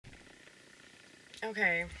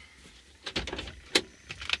Okay.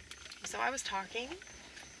 So I was talking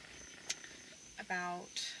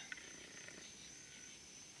about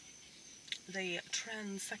the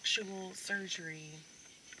transsexual surgery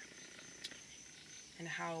and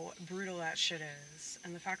how brutal that shit is,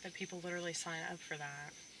 and the fact that people literally sign up for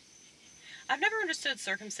that. I've never understood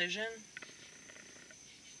circumcision.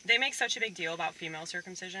 They make such a big deal about female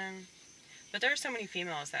circumcision, but there are so many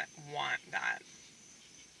females that want that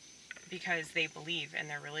because they believe in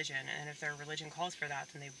their religion, and if their religion calls for that,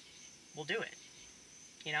 then they will do it,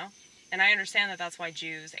 you know? And I understand that that's why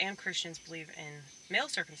Jews and Christians believe in male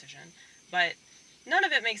circumcision, but none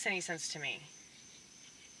of it makes any sense to me.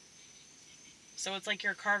 So it's like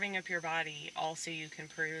you're carving up your body all so you can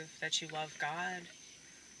prove that you love God,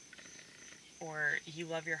 or you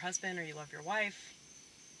love your husband, or you love your wife.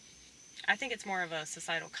 I think it's more of a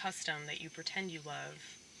societal custom that you pretend you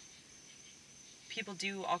love. People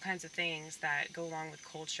do all kinds of things that go along with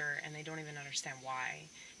culture, and they don't even understand why.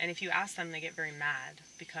 And if you ask them, they get very mad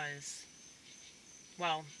because,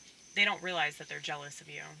 well, they don't realize that they're jealous of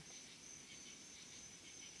you.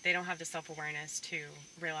 They don't have the self-awareness to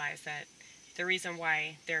realize that the reason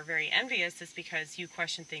why they're very envious is because you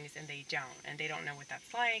question things and they don't. And they don't know what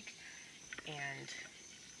that's like. And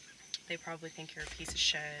they probably think you're a piece of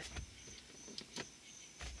shit.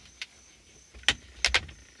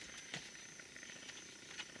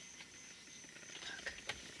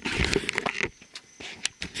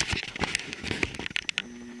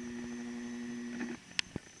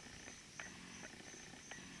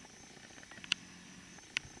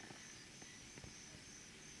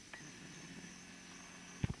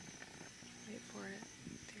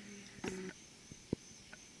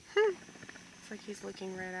 Like he's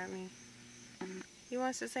looking right at me. He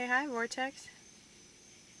wants to say hi, Vortex.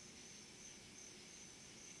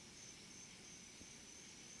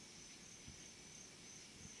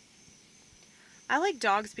 I like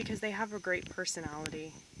dogs because they have a great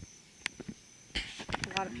personality.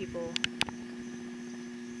 A lot of people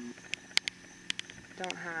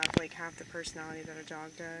don't have like half the personality that a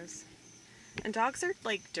dog does. And dogs are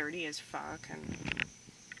like dirty as fuck and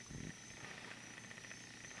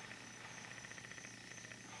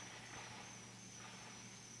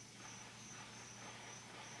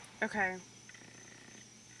okay.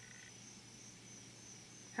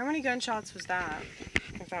 How many gunshots was that?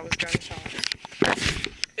 If that was gunshots.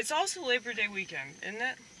 It's also Labor Day weekend, isn't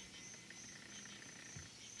it?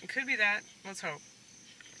 It could be that. Let's hope.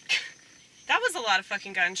 That was a lot of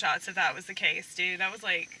fucking gunshots if that was the case, dude. That was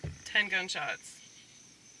like 10 gunshots.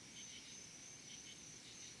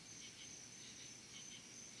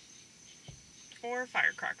 Or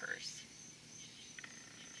firecrackers.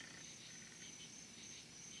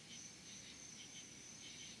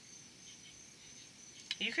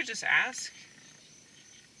 You could just ask.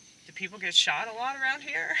 Do people get shot a lot around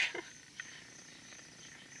here?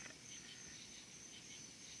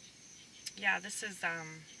 Yeah, this is,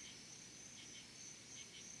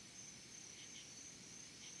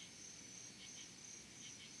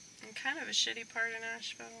 kind of a shitty part of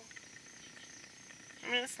Nashville.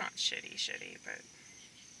 I mean, it's not shitty, but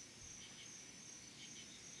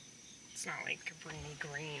it's not like Cabrini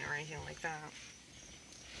Green or anything like that.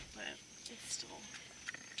 But it's still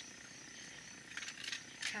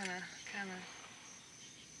kind of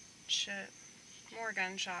shit. More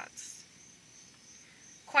gunshots.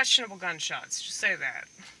 Questionable gunshots, just say that.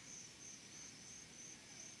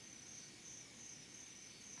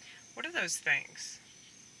 What are those things?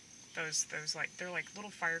 Those like, they're like little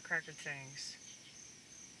firecracker things.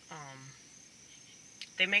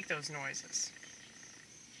 They make those noises.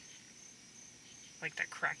 Like that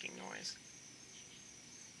cracking noise.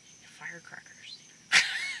 Firecrackers.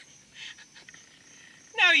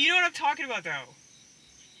 No, you know what I'm talking about though.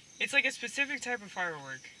 It's like a specific type of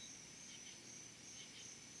firework.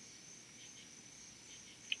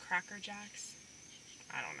 Cracker Jacks?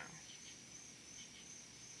 I don't know.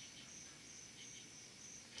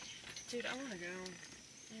 Dude, I wanna go.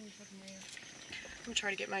 I'm gonna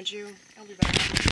try to get my Jew. I'll be back.